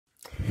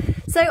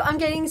So I'm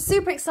getting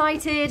super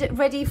excited,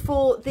 ready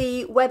for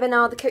the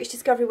webinar, the Coach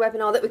Discovery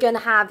webinar that we're going to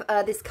have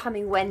this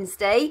coming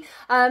Wednesday.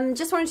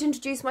 Just wanted to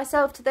introduce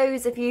myself to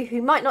those of you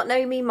who might not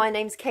know me. My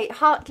name's Kate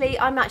Hartley.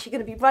 I'm actually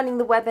going to be running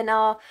the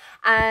webinar,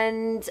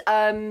 and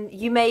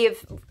you may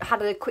have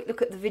had a quick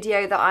look at the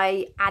video that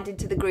I added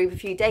to the group a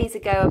few days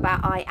ago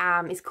about I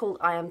Am. It's called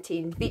I Am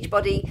Team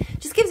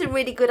Beachbody. Just gives a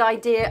really good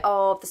idea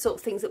of the sort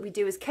of things that we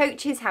do as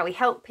coaches, how we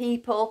help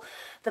people,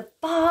 the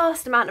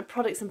vast amount of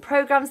products and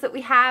programs that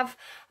we have.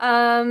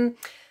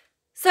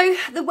 So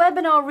the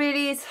webinar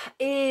really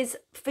is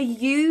for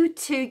you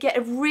to get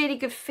a really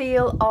good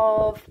feel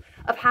of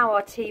how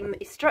our team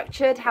is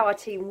structured, how our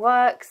team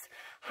works,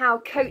 how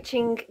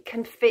coaching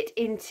can fit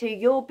into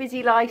your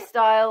busy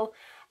lifestyle.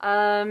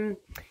 You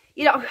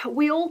know,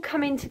 we all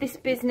come into this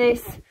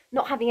business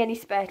not having any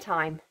spare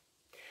time.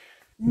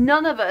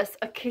 None of us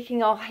are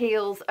kicking our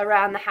heels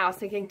around the house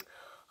thinking,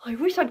 I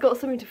wish I'd got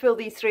something to fill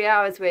these 3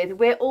 hours with.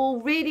 We're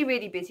all really,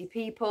 really busy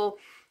people.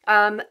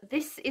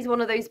 This is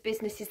one of those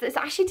businesses that's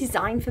actually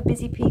designed for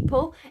busy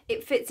people.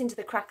 It fits into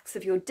the cracks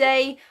of your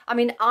day. I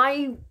mean,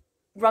 I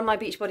run my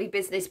Beachbody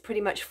business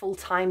pretty much full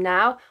time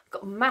now. I've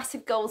got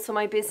massive goals for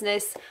my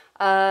business.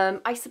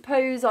 I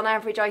suppose on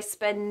average I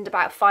spend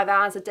about 5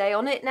 hours a day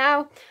on it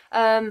now.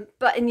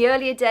 But in the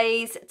earlier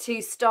days,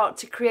 to start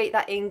to create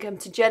that income,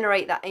 to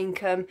generate that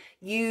income,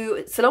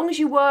 so long as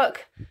you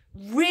work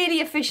really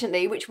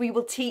efficiently, which we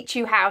will teach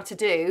you how to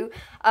do,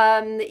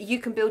 you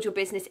can build your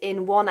business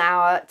in 1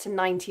 hour to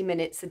 90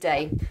 minutes a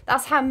day.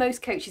 That's how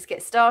most coaches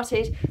get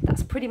started.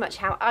 That's pretty much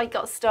how I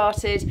got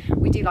started.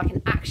 We do like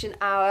an action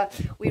hour.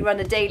 We run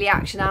a daily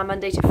action hour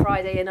Monday to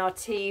Friday in our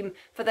team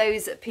for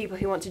those people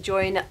who want to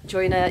join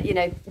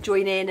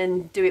in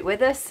and do it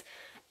with us.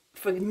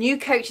 For new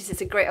coaches,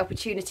 it's a great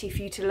opportunity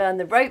for you to learn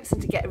the ropes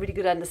and to get a really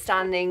good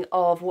understanding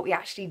of what we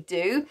actually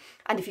do.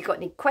 And if you've got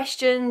any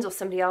questions or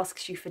somebody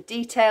asks you for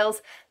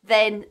details,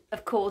 then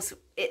of course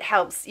it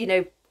helps, you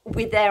know,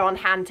 we're there on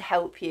hand to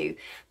help you.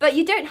 But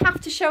you don't have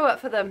to show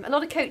up for them. A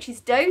lot of coaches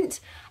don't.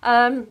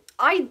 I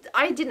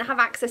didn't have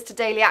access to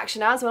daily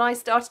action hours when I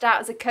started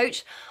out as a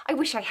coach. I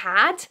wish I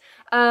had.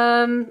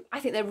 I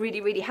think they're really,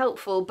 really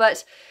helpful.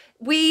 But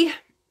the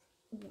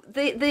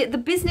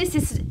business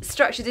is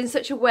structured in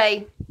such a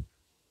way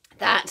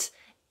that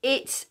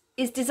it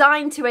is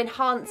designed to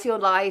enhance your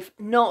life,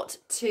 not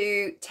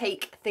to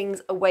take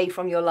things away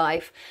from your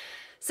life.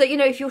 So, you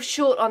know, if you're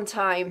short on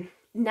time,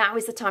 now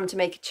is the time to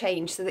make a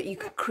change so that you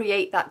can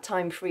create that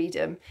time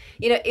freedom.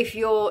 You know, if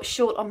you're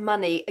short on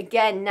money,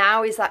 again,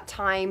 now is that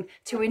time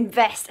to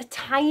invest a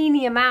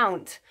tiny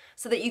amount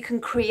so that you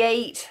can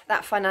create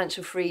that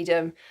financial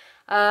freedom.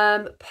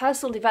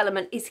 Personal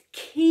development is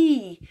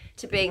key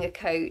to being a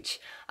coach.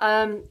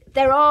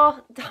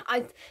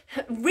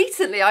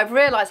 Recently I've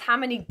realised how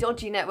many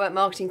dodgy network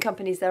marketing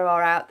companies there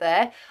are out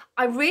there.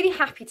 I'm really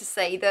happy to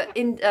say that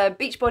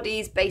Beachbody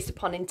is based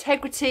upon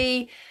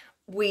integrity.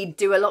 We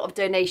do a lot of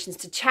donations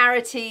to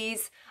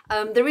charities.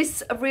 There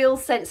is a real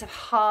sense of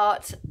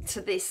heart to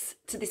this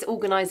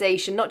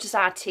organisation, not just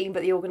our team,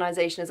 but the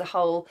organisation as a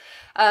whole.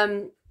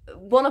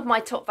 One of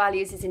my top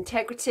values is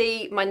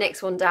integrity. My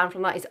next one down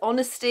from that is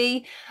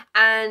honesty.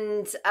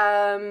 And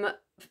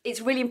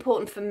it's really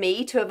important for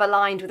me to have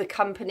aligned with a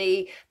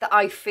company that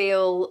I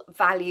feel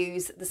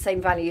values the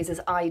same values as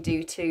I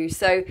do too.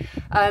 So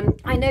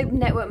I know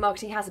network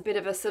marketing has a bit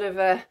of a sort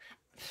of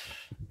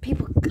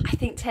people I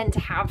think tend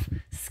to have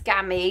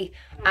scammy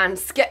and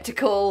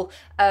skeptical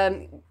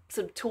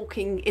sort of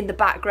talking in the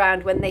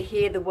background when they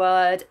hear the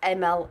word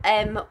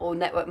MLM or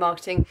network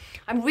marketing.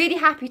 I'm really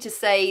happy to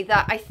say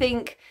that I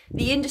think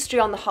the industry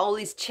on the whole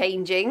is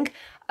changing.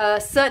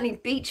 Certainly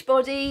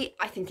Beachbody,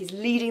 I think, is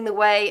leading the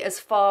way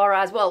as far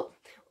as, well,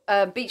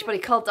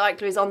 Beachbody, Carl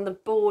Daikeler is on the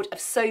board of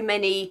so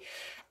many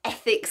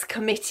ethics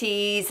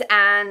committees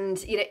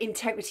and, you know,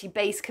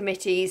 integrity-based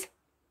committees.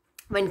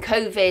 When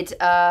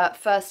COVID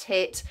first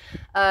hit,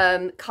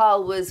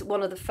 Carl was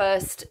one of the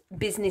first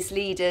business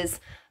leaders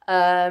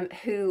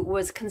who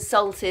was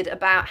consulted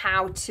about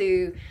how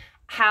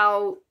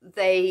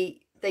they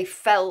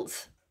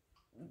felt,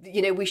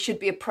 you know, we should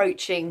be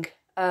approaching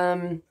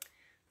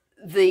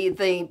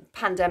the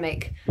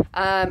pandemic,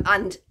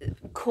 and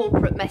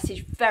corporate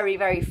message very,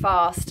 very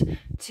fast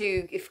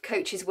to, if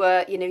coaches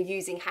were, you know,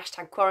 using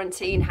hashtag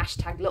quarantine,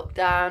 hashtag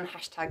lockdown,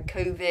 hashtag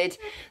COVID,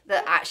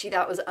 that actually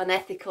that was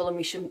unethical and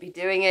we shouldn't be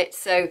doing it.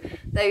 So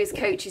those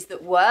coaches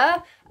that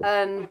were,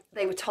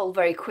 they were told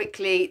very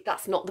quickly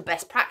that's not the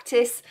best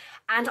practice.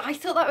 And I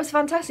thought that was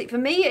fantastic. For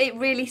me, it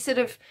really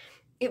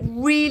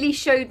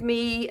showed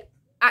me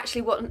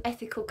actually what an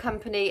ethical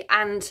company,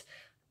 and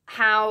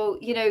how,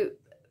 you know,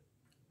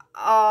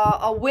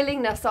 our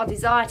willingness, our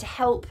desire to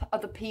help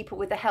other people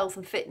with their health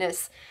and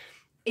fitness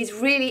is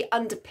really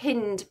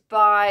underpinned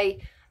by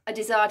a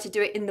desire to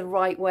do it in the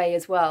right way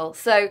as well.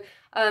 So,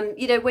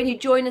 you know, when you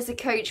join as a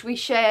coach, we'll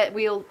teach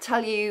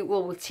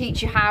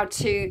you how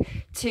to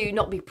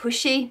not be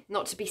pushy,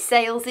 not to be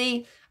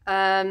salesy,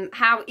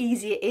 how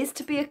easy it is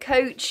to be a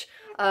coach,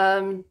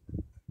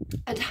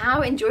 and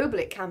how enjoyable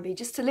it can be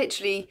just to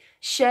literally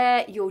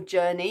share your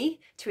journey,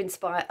 to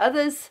inspire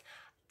others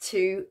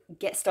to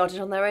get started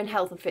on their own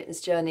health and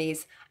fitness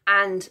journeys,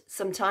 and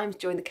sometimes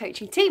join the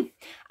coaching team.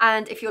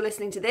 And if you're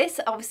listening to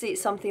this, obviously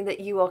it's something that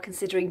you are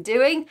considering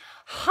doing.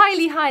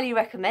 Highly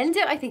recommend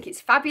it. I think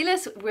it's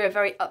fabulous. We're a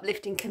very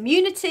uplifting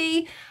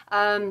community.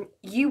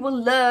 You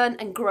will learn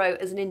and grow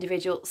as an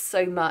individual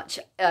so much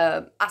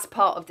as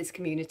part of this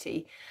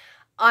community.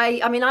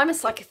 I mean, I'm a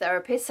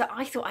psychotherapist, so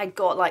I thought I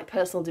got like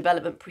personal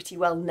development pretty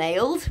well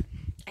nailed.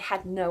 I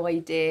had no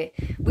idea.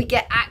 We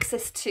get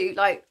access to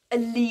like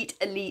elite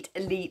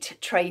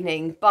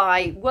training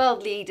by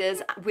world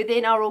leaders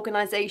within our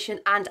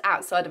organisation and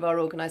outside of our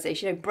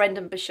organisation. You know,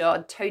 Brendan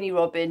Burchard, Tony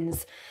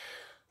Robbins,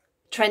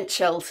 Trent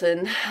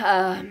Shelton.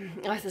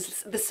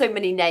 There's so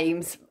many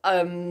names.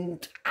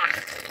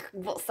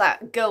 What's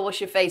that? Girl Wash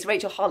Your Face,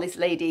 Rachel Hollis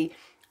lady.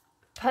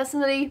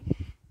 Personally,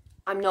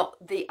 I'm not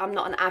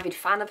an avid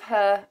fan of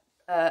her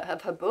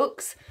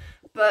books,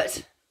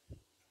 but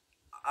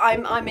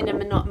I'm in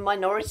a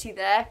minority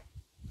there.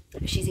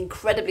 She's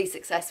incredibly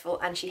successful,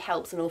 and she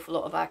helps an awful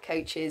lot of our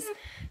coaches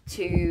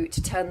to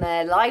turn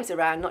their lives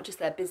around, not just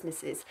their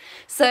businesses.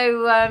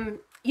 So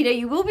you know,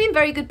 you will be in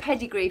very good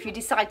pedigree if you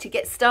decide to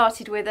get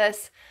started with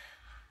us.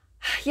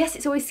 Yes,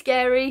 it's always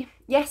scary.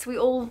 Yes, we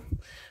all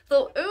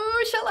thought,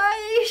 oh, shall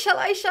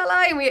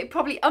I? And we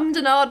probably ummed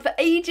and ahed for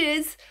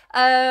ages.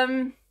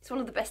 It's one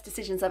of the best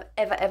decisions I've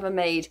ever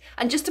made.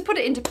 And just to put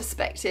it into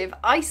perspective,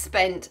 I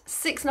spent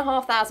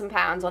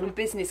 £6,500 on a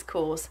business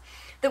course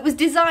that was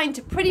designed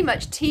to pretty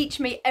much teach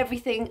me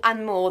everything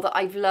and more that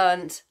I've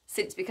learned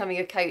since becoming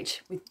a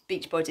coach with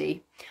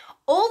Beachbody.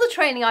 All the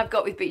training I've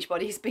got with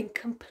Beachbody has been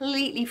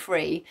completely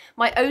free.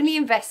 My only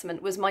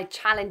investment was my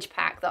challenge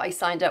pack that I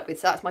signed up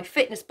with. So that's my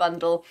fitness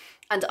bundle,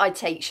 and I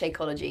take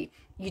Shakeology.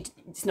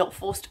 It's not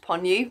forced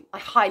upon you. I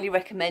highly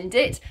recommend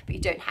it, but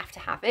you don't have to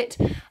have it.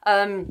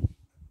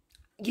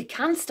 You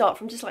can start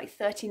from just like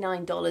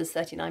 $39,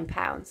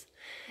 £39.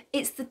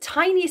 It's the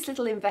tiniest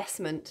little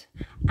investment,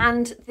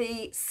 and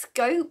the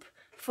scope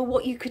for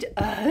what you could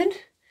earn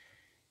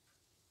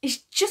is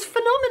just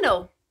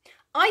phenomenal.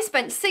 I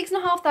spent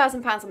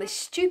 £6,500 on this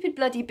stupid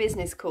bloody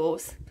business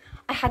course.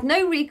 I had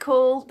no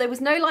recall. There was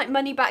no like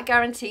money back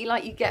guarantee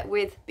like you get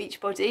with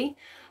Beachbody.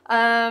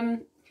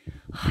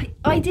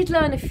 I did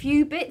learn a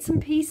few bits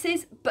and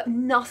pieces, but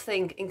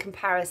nothing in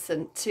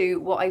comparison to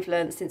what I've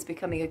learned since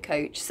becoming a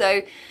coach.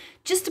 So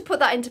just to put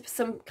that into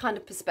some kind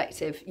of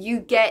perspective, you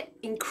get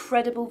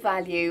incredible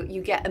value,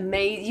 you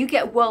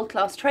get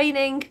world-class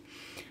training,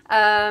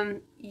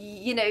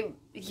 you know,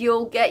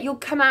 you'll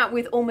come out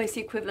with almost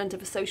the equivalent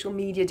of a social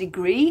media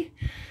degree.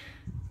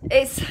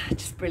 It's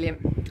just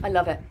brilliant. I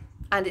love it.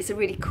 And it's a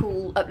really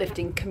cool,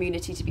 uplifting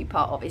community to be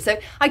part of it. So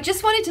I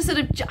just wanted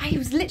to I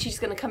was literally just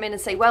going to come in and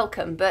say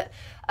welcome, but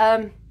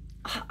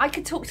I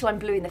could talk till I'm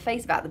blue in the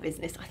face about the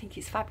business. I think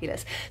it's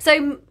fabulous.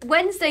 So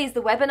Wednesday is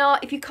the webinar.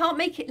 If you can't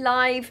make it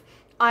live,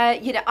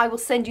 I will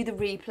send you the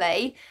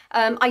replay.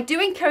 I do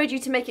encourage you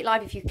to make it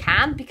live if you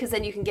can, because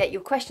then you can get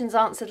your questions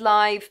answered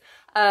live.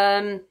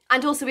 And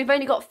also, we've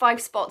only got 5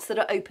 spots that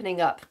are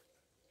opening up.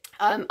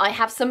 I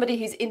have somebody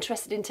who's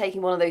interested in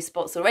taking one of those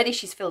spots already.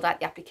 She's filled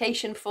out the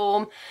application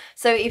form.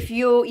 So if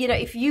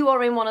you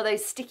are in one of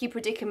those sticky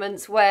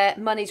predicaments where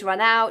money's run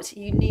out,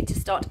 you need to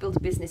start to build a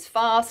business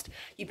fast,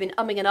 you've been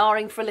umming and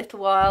ahhing for a little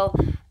while,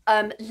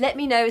 let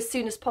me know as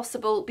soon as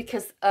possible,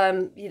 because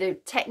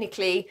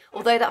technically,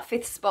 although that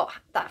first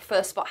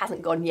spot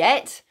hasn't gone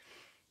yet,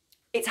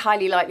 it's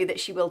highly likely that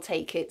she will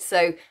take it.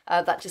 So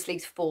that just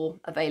leaves 4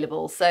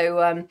 available.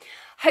 So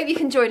hope you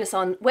can join us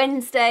on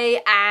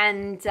Wednesday.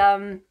 And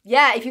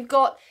yeah, if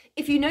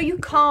you know you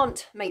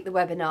can't make the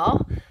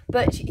webinar,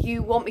 but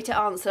you want me to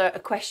answer a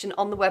question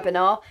on the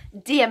webinar,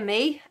 DM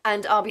me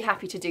and I'll be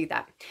happy to do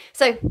that.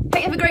 So hope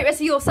you have a great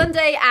rest of your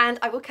Sunday, and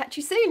I will catch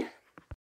you soon.